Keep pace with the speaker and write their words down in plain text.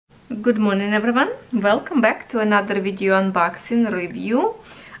Good morning everyone, welcome back to another video unboxing review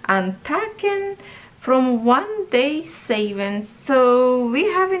unpacking from OneDaySaving. So we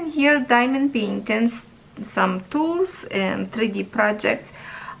have in here diamond paintings, some tools and 3D projects.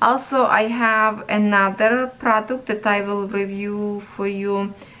 Also I have another product that I will review for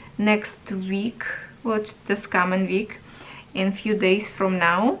you next week, which this coming week, in a few days from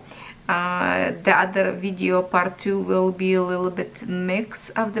now. The other video part 2 will be a little bit mix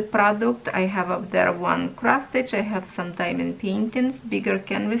of the product. I have up there one cross stitch, I have some diamond paintings, bigger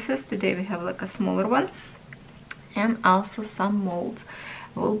canvases. Today we have like a smaller one, and also some molds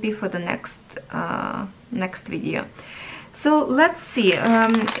will be for the next video. So let's see,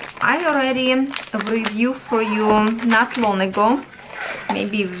 I already reviewed for you not long ago,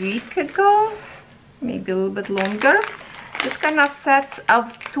 maybe a week ago, maybe a little bit longer, this kind of sets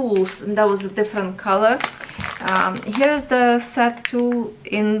of tools, and that was a different color. Here's the set tool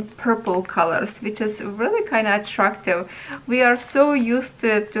in purple colors, which is really kind of attractive. We are so used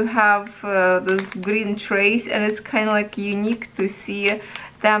to have this green trays, and it's kind of like unique to see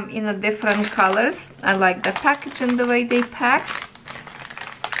them in a different colors. I like the packaging, the way they pack.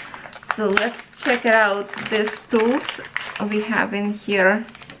 So let's check it out. These tools, we have in here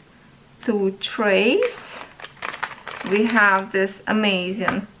 2 trays. We have this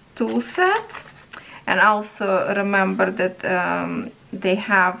amazing tool set, and also remember that they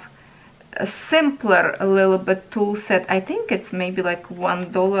have a simpler a little bit tool set. I think it's maybe like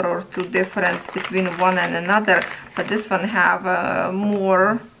 $1 or $2 difference between one and another, but this one have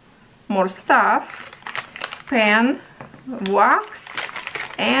more stuff, pen, wax,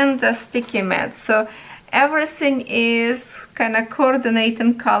 and the sticky mat. So everything is kind of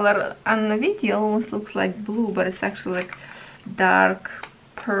coordinating color. On the video almost looks like blue, but it's actually like dark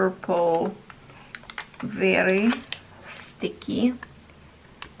purple, very sticky.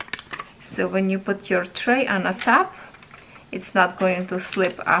 So when you put your tray on the top, it's not going to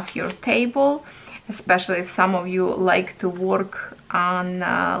slip off your table, especially if some of you like to work on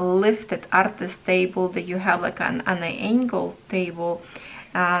a lifted artist table that you have like on an angle table.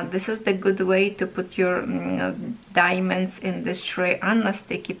 This is the good way to put your diamonds in this tray on a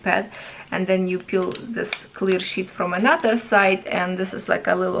sticky pad, and then you peel this clear sheet from another side, and this is like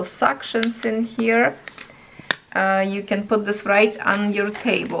a little suctions in here. You can put this right on your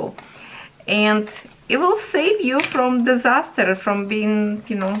table, and it will save you from disaster, from being,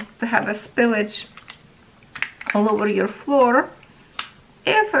 you know, to have a spillage all over your floor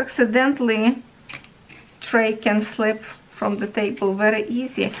if accidentally tray can slip from the table very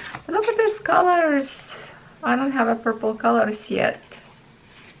easy. But look at these colors. I don't have a purple colors yet.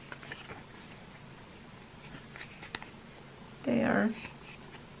 There are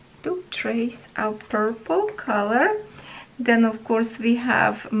 2 trays of purple color. Then of course we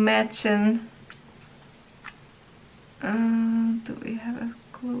have matching. Do we have a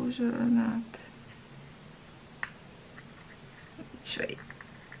closure or not? Which way?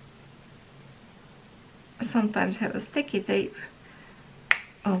 Sometimes have a sticky tape.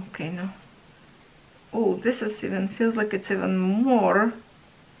 Okay, no. Oh, this is even feels like it's even more.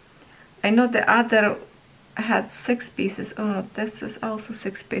 I know the other had 6 pieces. Oh no, this is also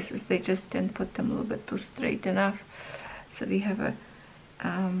 6 pieces. They just didn't put them a little bit too straight enough. So we have a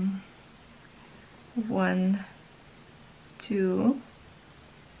 1, 2,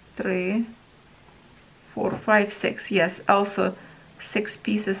 3, 4, 5, 6. Yes, also 6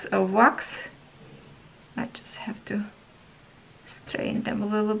 pieces of wax. I just have to strain them a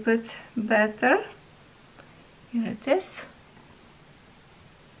little bit better. Here it is.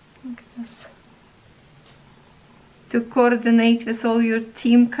 Look at this. To coordinate with all your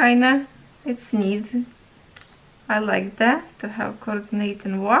team, kinda, it's neat. I like that, to have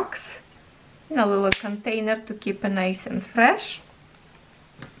coordinating wax in a little container to keep it nice and fresh.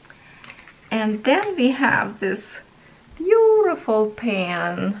 And then we have this beautiful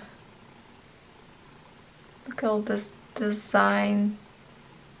pan. Look at all this design,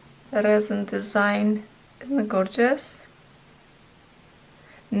 resin design, isn't it gorgeous?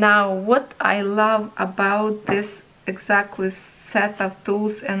 Now what I love about this exactly set of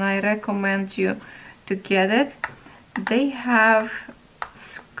tools, and I recommend you to get it, they have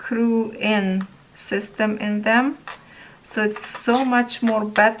screw-in system in them, so it's so much more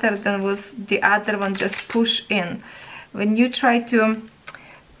better than was the other one, just push in. When you try to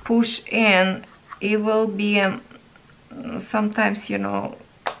push in, it will be sometimes, you know,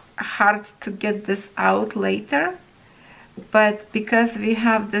 hard to get this out later. But because we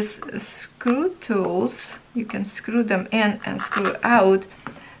have this screw tools, you can screw them in and screw out,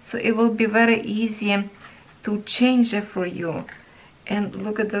 so it will be very easy to change it for you. And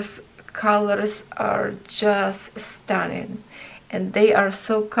look at this, colors are just stunning, and they are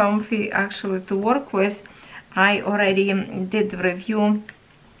so comfy actually to work with. I already did review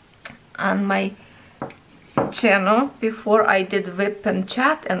on my channel before I did whip and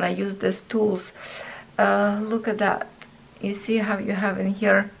chat, and I used these tools. Look at that. You see how you have in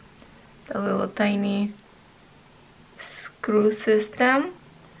here the little tiny screw system.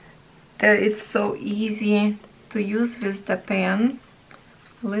 It's so easy to use with the pen.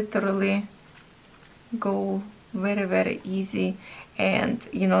 Literally go very easy. And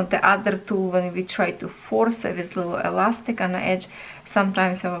you know, the other tool, when we try to force it with little elastic on the edge,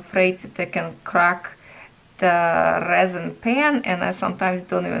 sometimes I'm afraid that they can crack the resin pen, and I sometimes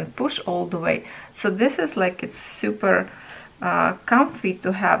don't even push all the way. So this is like, it's super comfy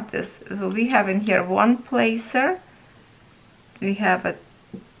to have this. So we have in here one placer, we have a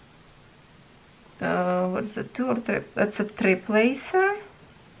what's it, 2 or 3? That's a 3 placer.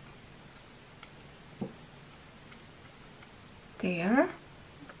 There,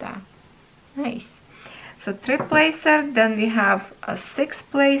 that, nice. So 3 placer, then we have a 6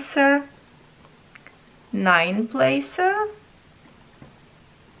 placer, 9 placer,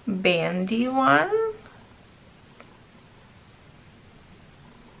 bendy one,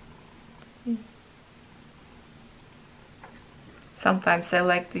 sometimes I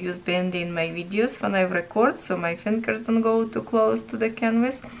like to use bendy in my videos when I record, so my fingers don't go too close to the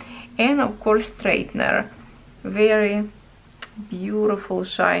canvas, and of course straightener. Very beautiful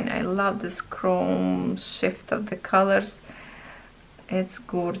shine. I love this chrome shift of the colors. It's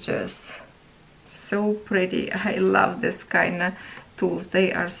gorgeous, so pretty. I love this kind of tools.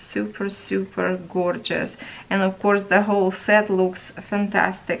 They are super gorgeous, and of course the whole set looks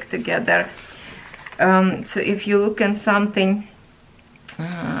fantastic together. So if you look in something,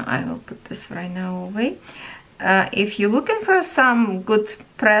 I will put this right now away. If you're looking for some good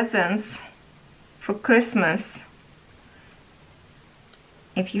presents for Christmas,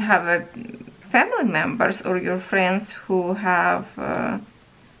 if you have a family members or your friends who have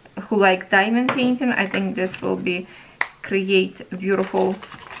who like diamond painting, I think this will be create a beautiful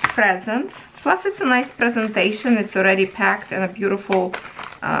present. Plus it's a nice presentation. It's already packed in a beautiful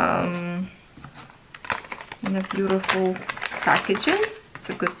packaging. It's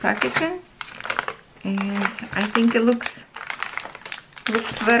a good packaging, and I think it looks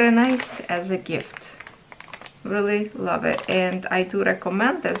very nice as a gift. Really love it, and I do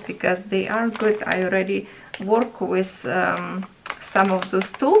recommend this because they are good. I already work with some of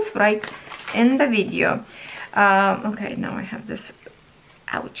those tools right in the video. Okay, now I have this,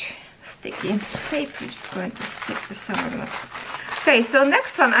 ouch, sticky tape. I'm just going to stick to some of them. Okay, so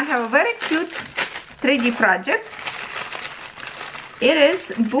next one, I have a very cute 3D project. It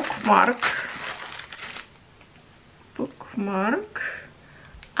is bookmark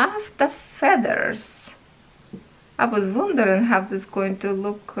of the feathers. I was wondering how this is going to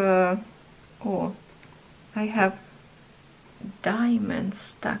look. Oh, I have diamonds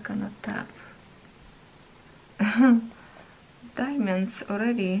stuck on the top. Diamonds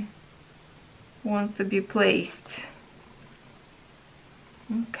already want to be placed.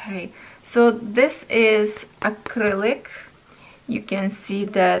 Okay, so this is acrylic. You can see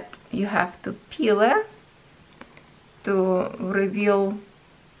that you have to peel it to reveal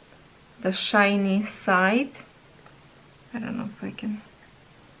the shiny side. I don't know if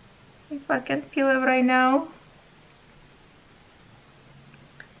I can peel it right now.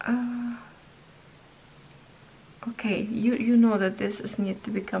 Okay, you know that this is need to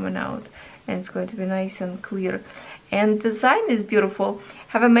be coming out, and it's going to be nice and clear. And design is beautiful.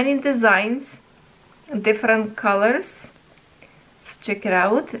 Have many designs, different colors. Let's check it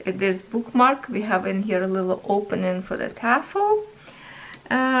out. This bookmark, we have in here a little opening for the tassel.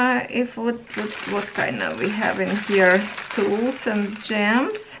 What kind of we have in here? Tools and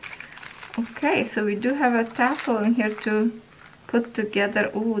gems. Okay, so we do have a tassel in here to put together.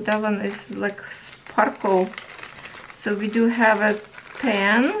 Oh, that one is like sparkle. So we do have a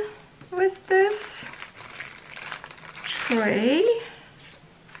pen with this tray.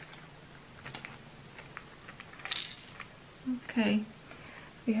 Okay,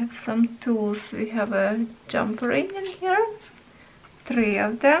 we have some tools. We have a jump ring in here, 3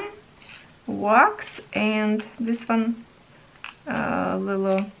 of them, wax, and this one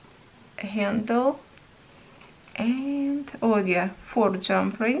little handle, and oh yeah, 4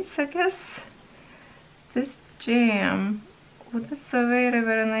 jump rings, I guess. This gem, oh, that's a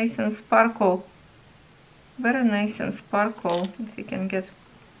very nice and sparkle. Very nice and sparkle. If you can get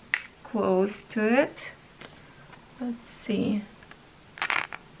close to it. Let's see.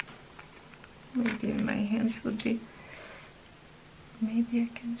 Maybe my hands would be Maybe I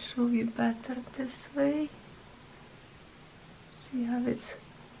can show you better this way. See how it's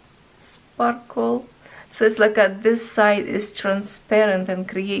sparkle. So it's like this side is transparent and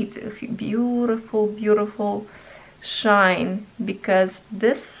create a beautiful, beautiful shine, because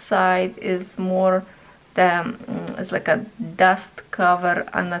this side is more it's like a dust cover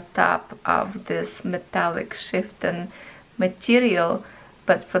on the top of this metallic shifting material,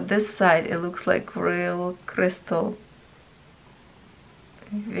 but for this side it looks like real crystal.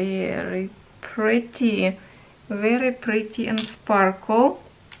 Very pretty, very pretty and sparkle.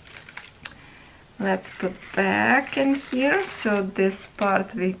 Let's put back in here. So this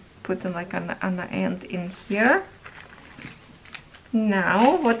part we put in like on the end in here.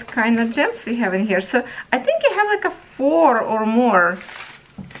 Now what kind of gems we have in here? So I think I have like a 4 or more.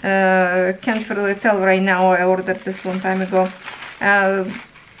 Can't really tell right now. I ordered this long time ago.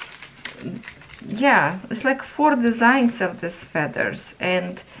 Yeah, it's like 4 designs of these feathers,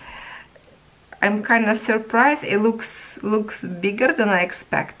 and I'm kind of surprised. It looks bigger than I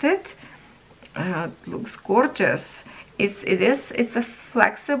expected. It looks gorgeous. It's a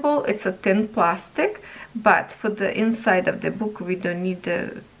flexible, it's a thin plastic, but for the inside of the book we don't need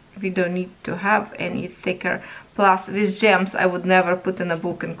to have any thicker. Plus with gems I would never put in a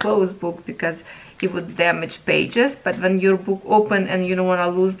book and close book, because it would damage pages. But when your book open and you don't want to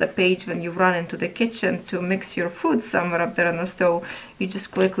lose the page when you run into the kitchen to mix your food somewhere up there on the stove, you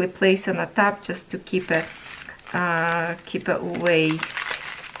just quickly place on the top just to keep it away.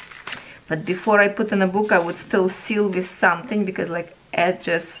 But before I put in a book, I would still seal with something, because like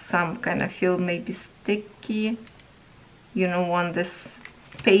edges, some kind of feel maybe sticky. You don't want this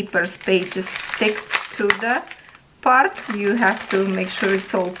pages stick to the part. You have to make sure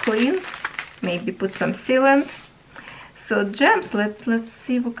it's all clean. Maybe put some sealant. So gems, let's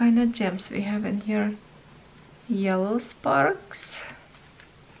see what kind of gems we have in here. Yellow sparks.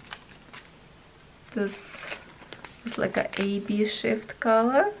 This is like a AB shift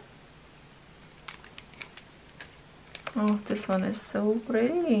color. Oh, this one is so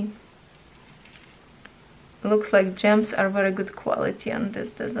pretty. Looks like gems are very good quality on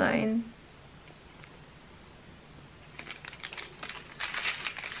this design.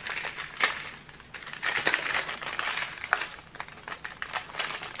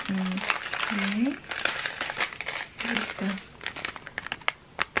 Okay. Here's the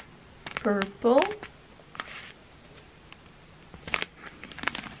purple.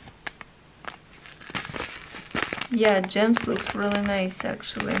 Yeah, gems looks really nice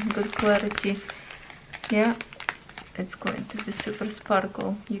actually. Good clarity. Yeah, it's going to be super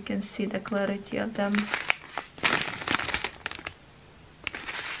sparkle. You can see the clarity of them.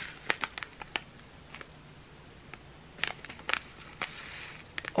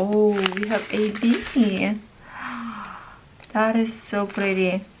 Oh, we have AB. That is so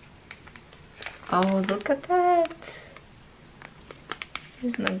pretty. Oh, look at that.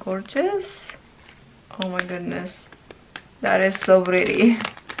 Isn't that gorgeous? Oh my goodness, that is so pretty.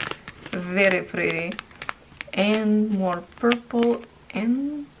 Very pretty. And more purple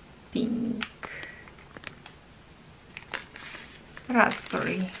and pink.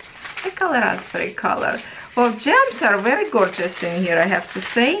 Raspberry. I call it raspberry color. Well, gems are very gorgeous in here, I have to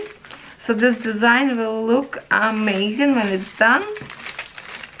say. So this design will look amazing when it's done.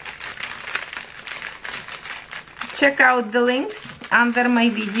 Check out the links under my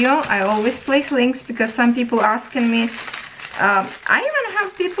video. I always place links because some people asking me. I even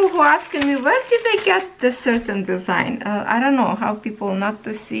have people who asking me, where did they get this certain design? I don't know how people not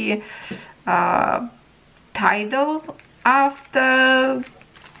to see title of the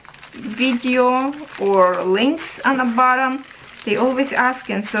video or links on the bottom. They always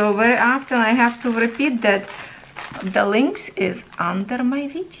asking, so very often I have to repeat that the links is under my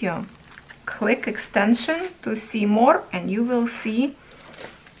video. Click extension to see more, and you will see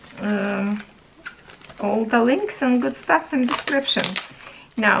all the links and good stuff in description.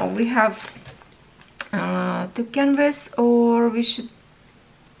 Now we have to canvas, or we should,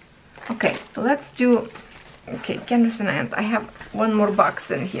 okay, let's do, okay, canvas and end. I have one more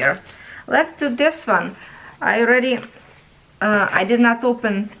box in here. Let's do this one. I already I did not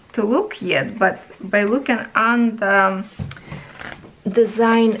open to look yet, but by looking on the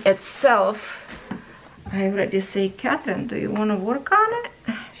design itself, I already say, Catherine, do you want to work on it?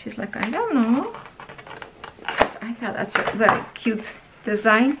 She's like, I don't know. So I thought that's a very cute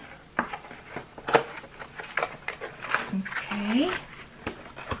design. Okay,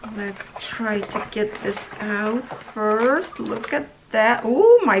 let's try to get this out first. Look at that.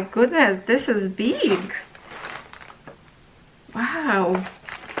 Oh my goodness, this is big. Wow,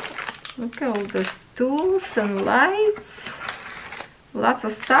 look at all those tools and lights. Lots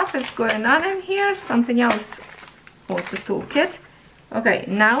of stuff is going on in here. Something else. Oh, the toolkit. Okay,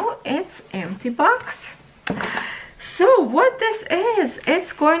 now it's empty box. So what this is,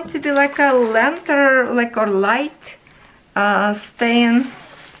 it's going to be like a lantern, like a light stand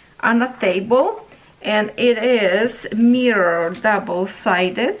on a table, and it is mirror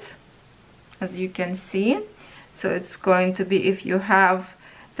double-sided, as you can see. So it's going to be, if you have,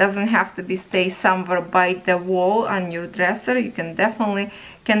 doesn't have to be stay somewhere by the wall on your dresser. You can definitely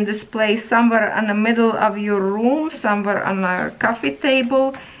display somewhere in the middle of your room, somewhere on a coffee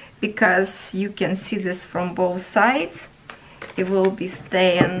table, because you can see this from both sides. It will be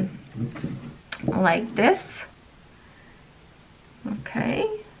staying like this. Okay.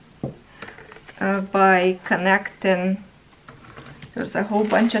 By connecting, there's a whole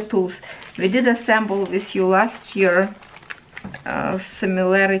bunch of tools. We did assemble with you last year.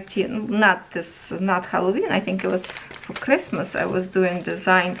 Similarity, not Halloween, I think it was for Christmas. I was doing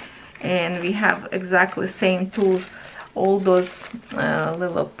design, and we have exactly same tools. All those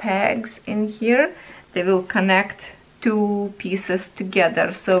little pegs in here, they will connect two pieces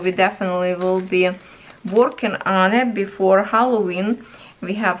together. So we definitely will be working on it before Halloween.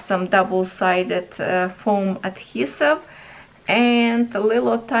 We have some double-sided foam adhesive and a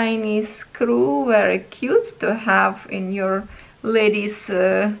little tiny screw, very cute to have in your ladies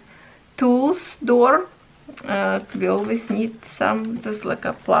tools door. We always need some, just like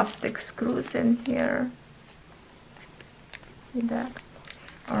a plastic screws in here. See that?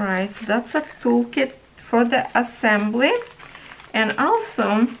 Alright, so that's a toolkit for the assembly. And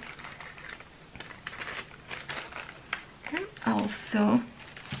also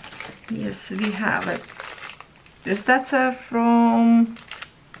yes, we have it. That's from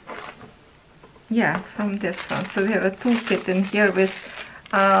this one. So we have a toolkit in here with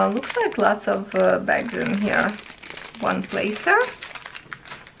looks like lots of bags in here. One placer,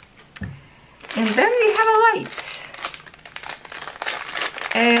 and then we have a light,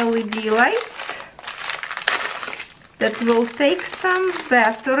 LED lights that will take some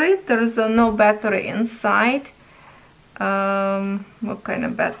battery. There's no battery inside. What kind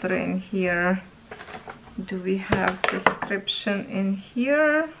of battery in here? Do we have description in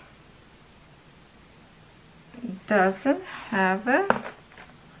here? Doesn't have it.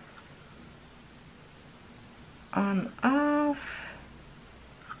 On, off.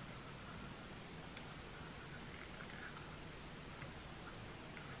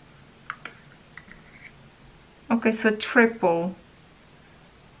 Okay, so triple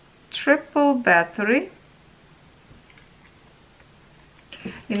battery.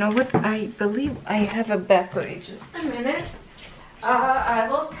 You know what? I believe I have a battery. Just a minute. I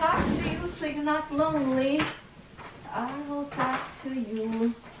will talk to you so you're not lonely. I will talk to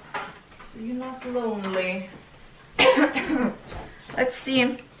you so you're not lonely. Let's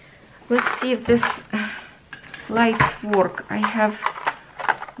see if this lights work. I have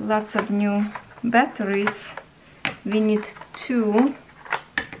lots of new batteries. We need two.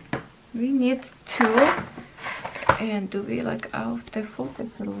 And do we like out the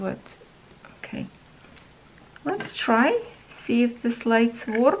focus or what? Okay, let's try, see if these lights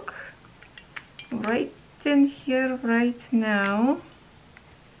work right in here right now.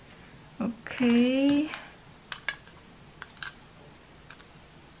 Okay,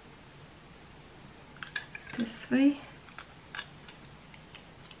 this way.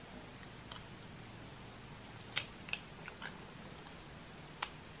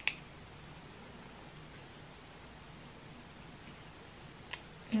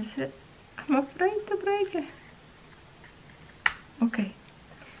 Is it? I'm afraid to break it. Okay,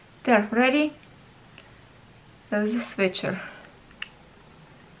 there, ready? There's a switcher.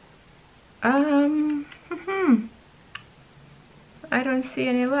 I don't see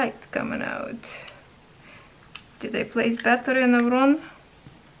any light coming out. Did I place battery in the wrong?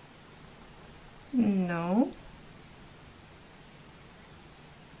 No.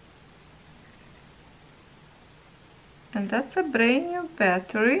 And that's a brand new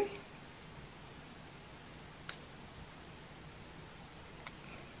battery.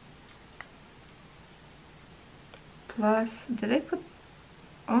 Plus, did I put,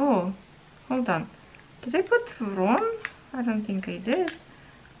 oh, hold on. Did I put wrong? I don't think I did.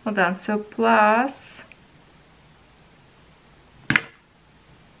 Hold on, so plus,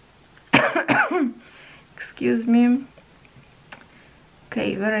 excuse me.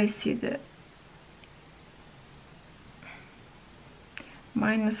 Okay, where I see the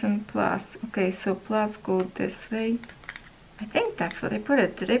minus and plus. Okay, so plus go this way. I think that's what I put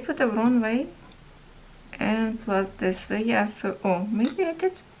it. Did I put the wrong way? And plus this way, yeah, so, oh, maybe I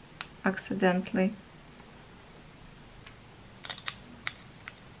did accidentally.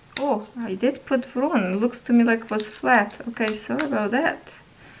 Oh, I did put wrong. It looks to me like it was flat. Okay, sorry about that.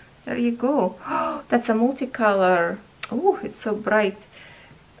 There you go. Oh, that's a multicolor. Oh, it's so bright.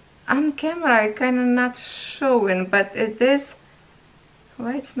 On camera, I kind of not showing, but it is.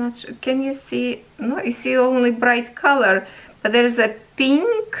 Why it's not? Can you see? No, you see only bright color. But there's a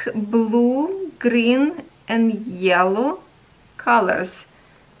pink, blue, green, and yellow colors.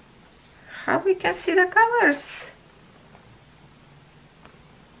 How we can see the colors?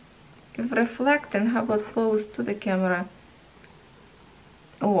 If reflecting, how about close to the camera?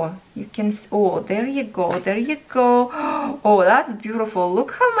 Oh, you can, oh, there you go, there you go. Oh, that's beautiful.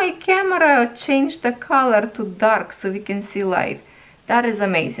 Look how my camera changed the color to dark so we can see light. That is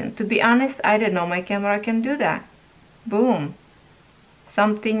amazing. To be honest, I didn't know my camera can do that. Boom.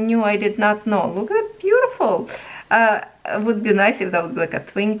 Something new I did not know. Look at it, beautiful. It would be nice if that would be like a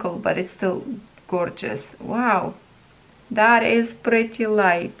twinkle, but it's still gorgeous. Wow. That is pretty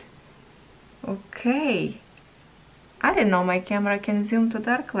light. Okay. I didn't know my camera can zoom to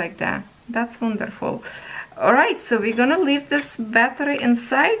dark like that. That's wonderful. Alright, so we're gonna leave this battery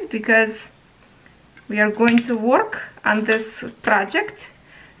inside because we are going to work on this project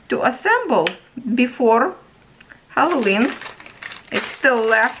to assemble before Halloween. It's still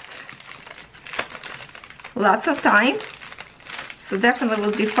left lots of time, so definitely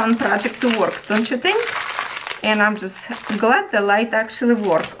will be a fun project to work, don't you think? And I'm just glad the light actually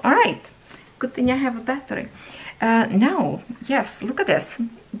worked. Alright, good thing I have a battery. Now, yes, look at this.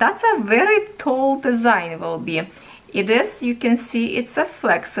 That's a very tall design will be. It is, you can see it's a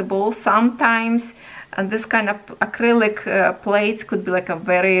flexible. Sometimes this kind of acrylic plates could be like a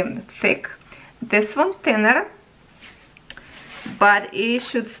very thick. This one thinner, but it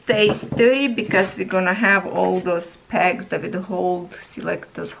should stay sturdy because we're gonna have all those pegs that would hold, see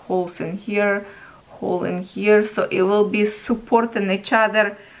like those holes in here, hole in here, so it will be supporting each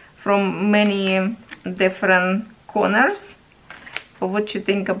other from many different corners. But what you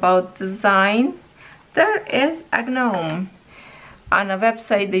think about design? There is a gnome. On a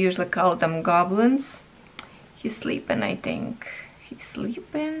website they usually call them goblins. He's sleeping, I think. He's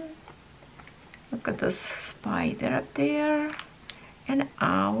sleeping. Look at this spider up there. An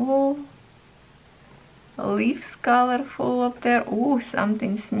owl. Leaves colorful up there. Oh,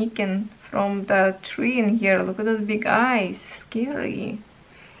 something sneaking from the tree in here. Look at those big eyes. Scary.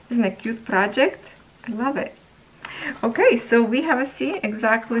 Isn't it a cute project? I love it. Okay, so we have a see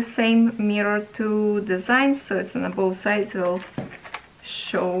exactly same mirror to design, so it's on both sides, will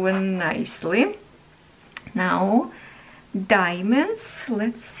show nicely. Now diamonds,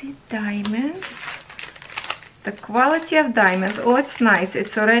 let's see diamonds. The quality of diamonds, oh, it's nice.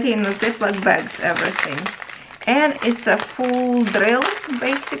 It's already in the Ziploc bags, everything, and it's a full drill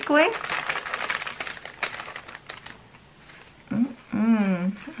basically.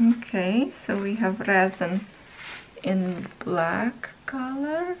 Okay, so we have resin in black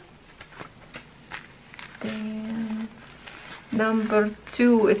color. Then number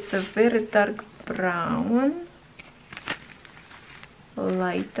 2, it's a very dark brown,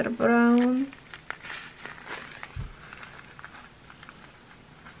 lighter brown,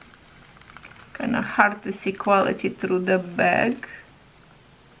 kind of hard to see quality through the bag.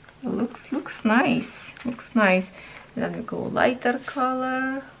 Looks nice, looks nice. Then we go lighter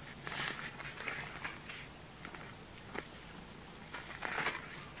color.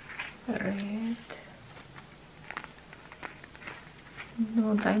 Red.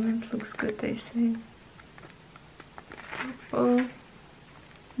 No, diamonds looks good, I say. Purple.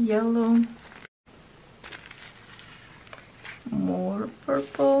 Yellow. More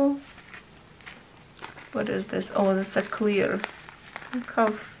purple. What is this? Oh, that's a clear. Look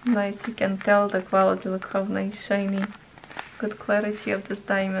how nice, you can tell the quality. Look how nice, shiny. Good clarity of these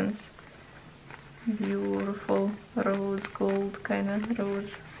diamonds. Beautiful rose gold kind of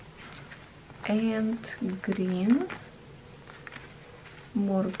rose. And green,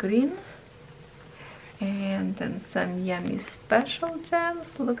 more green, and then some yummy special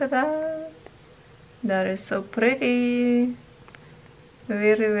gems. Look at that. That is so pretty,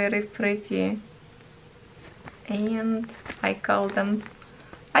 very pretty. And I call them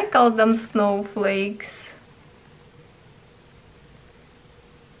snowflakes.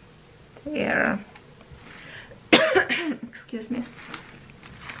 There. Excuse me.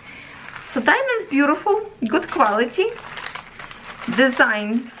 So diamonds, beautiful, good quality,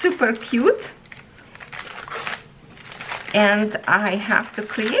 design super cute, and I have to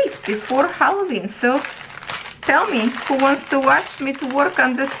create before Halloween. So tell me who wants to watch me to work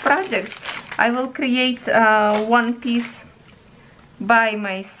on this project. I will create one piece by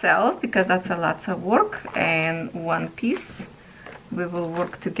myself because that's a lot of work, and one piece we will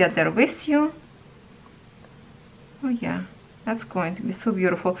work together with you. Oh yeah, that's going to be so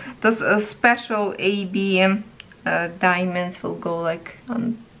beautiful. Those special AB diamonds will go like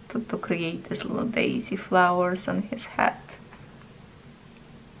on to create this little daisy flowers on his hat.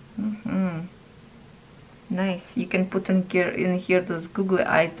 Nice. You can put in here those googly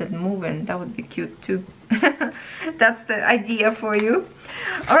eyes that move, and that would be cute too. That's the idea for you.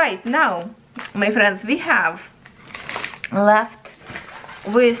 All right, now my friends, we have left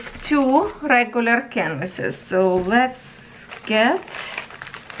with 2 regular canvases. So let's get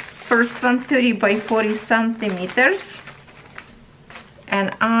first one, 30 by 40 centimeters.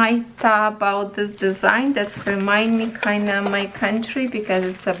 And I thought about this design that's remind me kind of my country, because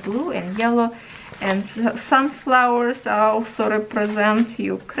it's a blue and yellow, and sunflowers also represent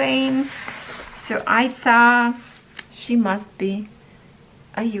Ukraine. So I thought she must be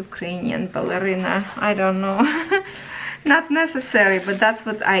a Ukrainian ballerina. I don't know. Not necessary, but that's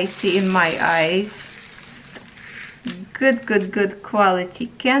what I see in my eyes. Good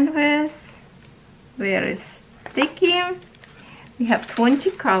quality canvas. Very sticky. We have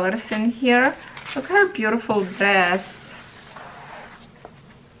 20 colors in here. Look at her beautiful dress.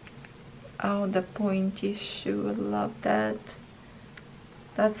 Oh, the pointy shoe, I love that.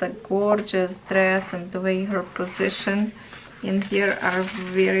 That's a gorgeous dress, and the way her position in here are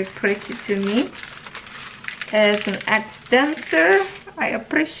very pretty to me. As an ex-dancer, I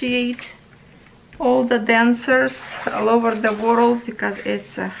appreciate all the dancers all over the world, because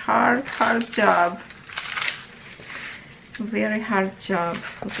it's a hard job. Very hard job.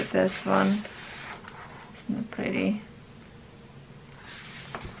 Look at this one. Isn't it pretty?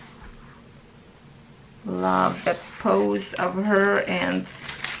 Love the pose of her and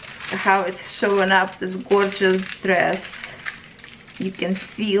how it's showing up, this gorgeous dress. You can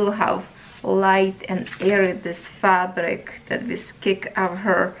feel how light and airy this fabric that this kick of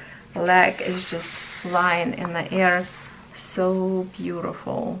her leg is just flying in the air. So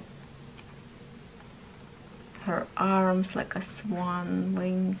beautiful. Her arms like a swan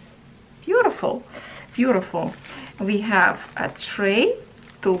wings. Beautiful, beautiful. We have a tray,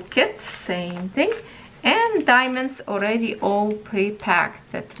 toolkit, same thing, and diamonds already all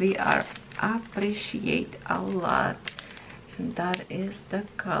pre-packed that we are appreciate a lot. And that is the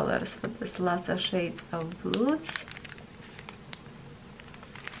colors for this, lots of shades of blues.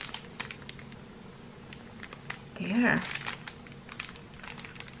 There.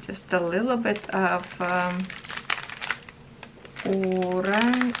 Just a little bit of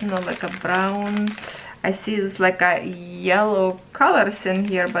orange, no, like a brown. I see it's like a yellow colors in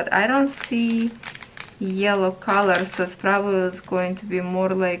here, but I don't see yellow colors, so it's probably going to be more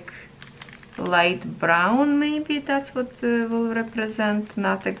like light brown. Maybe that's what will represent,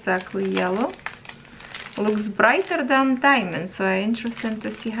 not exactly yellow. Looks brighter than diamonds, so I'm interested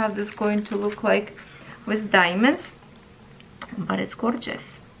to see how this is going to look like with diamonds, but it's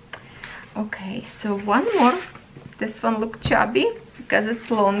gorgeous. Okay, so one more. This one looks chubby because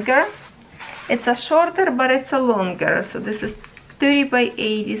it's longer. It's a shorter, but it's a longer. So this is 30 by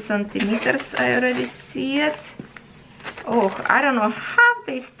 80 centimeters. I already see it. Oh, I don't know how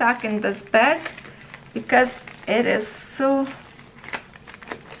they stuck in this bag, because it is so,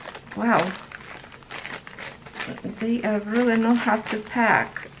 wow, they are really know how to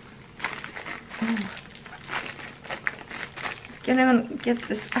pack. Oh. Can't even get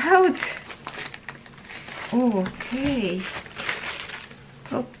this out. Okay.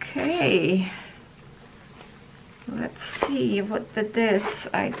 Okay. Let's see what it is.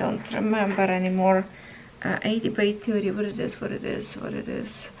 I don't remember anymore. 80 by 30. What it is? What it is? What it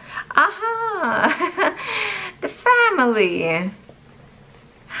is? Aha! The family.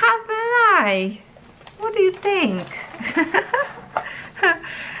 Husband and I. What do you think?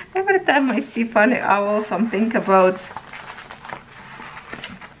 Every time I see funny owls, I'm thinking about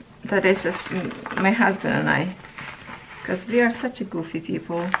that is my husband and I, because we are such a goofy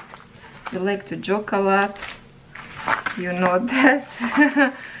people. We like to joke a lot, you know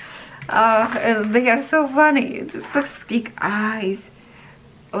that. And they are so funny. Just those big eyes.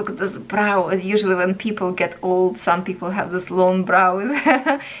 Look at this brow. Usually when people get old, some people have this long brows.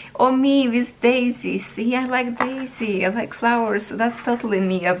 Or me with Daisy. See, I like Daisy. I like flowers. So that's totally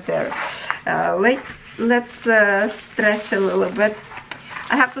me up there. Let's stretch a little bit.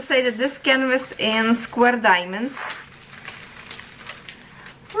 I have to say that this canvas in square diamonds.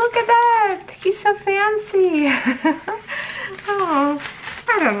 Look at that! He's so fancy. Oh,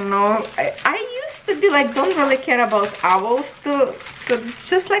 I don't know. I used to be like, don't really care about owls. To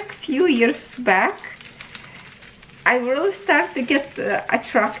just like a few years back, I really started to get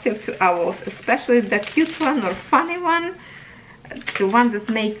attracted to owls, especially the cute one or funny one. the one that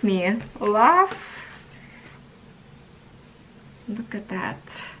make me laugh. Look at that.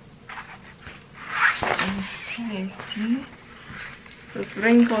 Okay, see? Those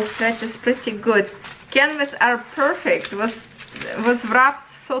wrinkle stretches pretty good. Canvas are perfect. Was wrapped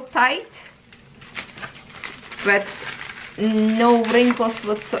so tight, but no wrinkles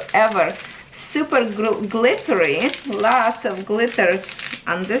whatsoever. Super glittery. Lots of glitters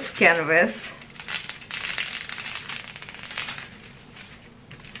on this canvas.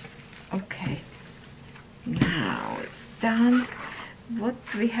 Okay, now it's done. What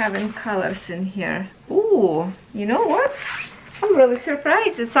do we have in colors in here? Ooh, you know what? I'm really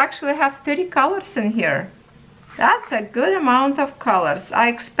surprised. It's actually have 30 colors in here. That's a good amount of colors. I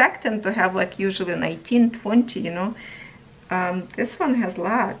expect them to have like usually 19, 20, you know. This one has a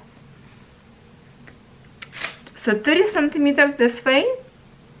lot. So 30 centimeters this way,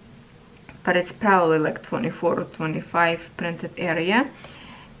 but it's probably like 24 or 25 printed area.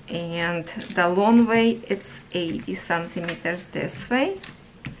 And the long way, it's 80 centimeters this way.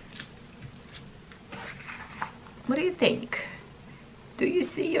 What do you think? Do you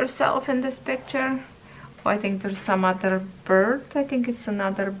see yourself in this picture? Oh, I think there's some other bird. I think it's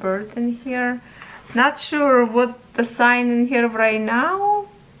another bird in here. Not sure what the sign in here right now.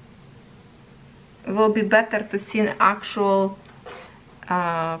 It will be better to see an actual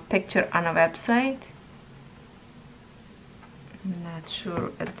picture on a website. I'm not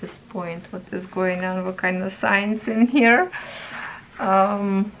sure at this point what is going on, what kind of signs in here.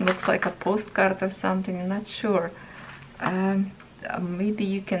 Looks like a postcard or something, I'm not sure. Maybe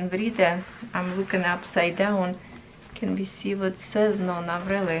you can read it. I'm looking upside down. Can we see what it says? No, not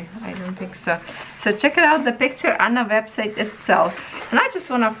really. I don't think so. So check it out, the picture on the website itself. And I just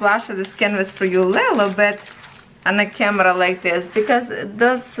want to flash this canvas for you a little bit on a camera like this, because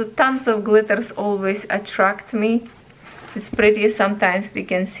those tons of glitters always attract me. It's pretty. Sometimes we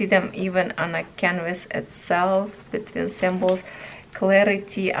can see them even on a canvas itself between symbols.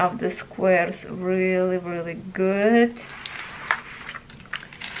 Clarity of the squares really, really good.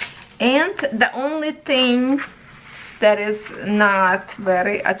 And the only thing that is not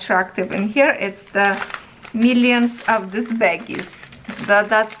very attractive in here, it's the millions of these baggies.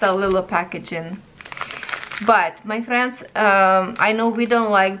 That's the little packaging. But my friends, I know we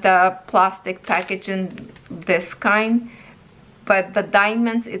don't like the plastic packaging, this kind, but the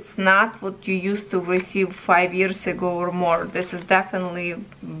diamonds, it's not what you used to receive 5 years ago or more. This is definitely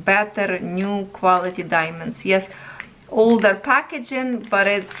better, new quality diamonds. Yes, older packaging, but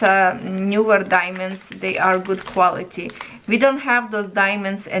it's newer diamonds. They are good quality. We don't have those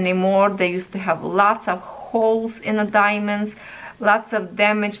diamonds anymore. They used to have lots of holes in the diamonds, lots of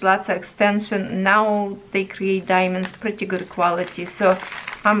damage, lots of extension. Now they create diamonds pretty good quality. So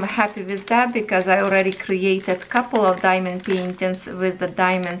I'm happy with that, because I already created a couple of diamond paintings with the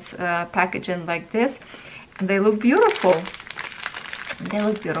diamonds packaging like this. And they look beautiful. They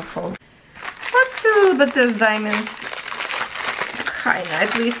look beautiful. Let's see a little bit these diamonds. Kind of,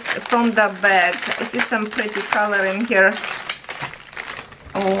 at least from the bag. I see some pretty color in here.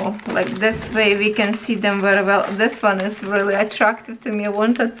 Oh, like this way we can see them very well. This one is really attractive to me. I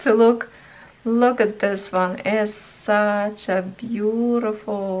wanted to look at this one. It's such a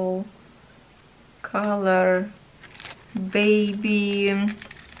beautiful color. Baby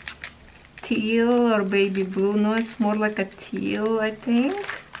teal or baby blue. No, it's more like a teal, I think.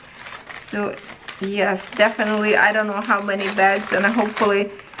 So yes, definitely. I don't know how many bags, and I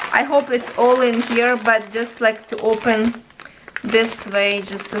hope it's all in here, but just like to open this way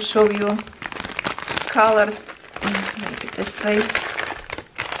just to show you colors. Maybe this way.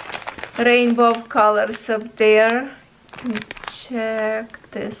 Rainbow of colors up there. Check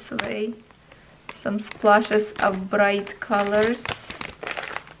this way. Some splashes of bright colors.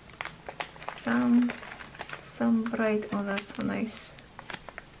 Some bright. Oh, that's a nice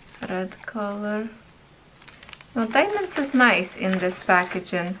red color. Now diamonds is nice in this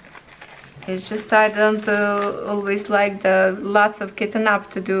packaging. It's just I don't always like the lots of kitten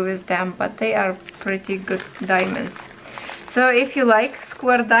up to do with them, but they are pretty good diamonds. So if you like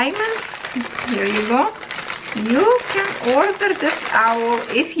square diamonds, here you go. You can order this owl.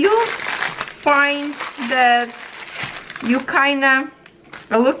 If you find that you kind of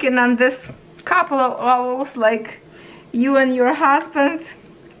are looking on this couple of owls like you and your husband,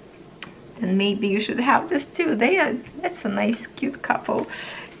 then maybe you should have this too. It's a nice cute couple.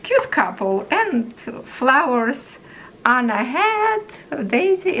 Cute couple, and flowers on a head,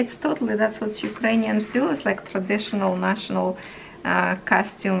 daisy. It's totally, that's what Ukrainians do. It's like traditional national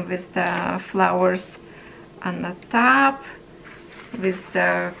costume with the flowers on the top, with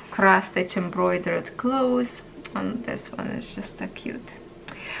the cross-stitch embroidered clothes. And this one is just a cute.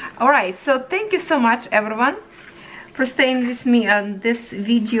 Alright, so thank you so much everyone for staying with me on this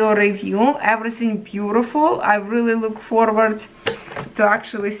video review. Everything beautiful. I really look forward to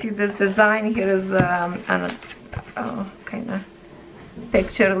actually see this design. Here is kind of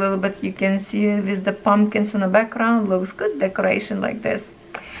picture a little bit. You can see with the pumpkins in the background. Looks good decoration like this.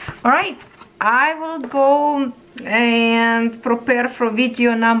 Alright, I will go and prepare for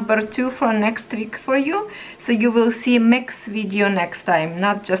video number 2 for next week for you, so you will see a mixed video next time,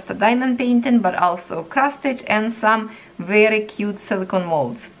 not just a diamond painting but also cross stitch and some very cute silicone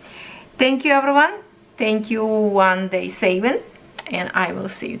molds. Thank you everyone, thank you One Day Savings, and I will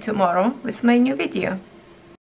see you tomorrow with my new video.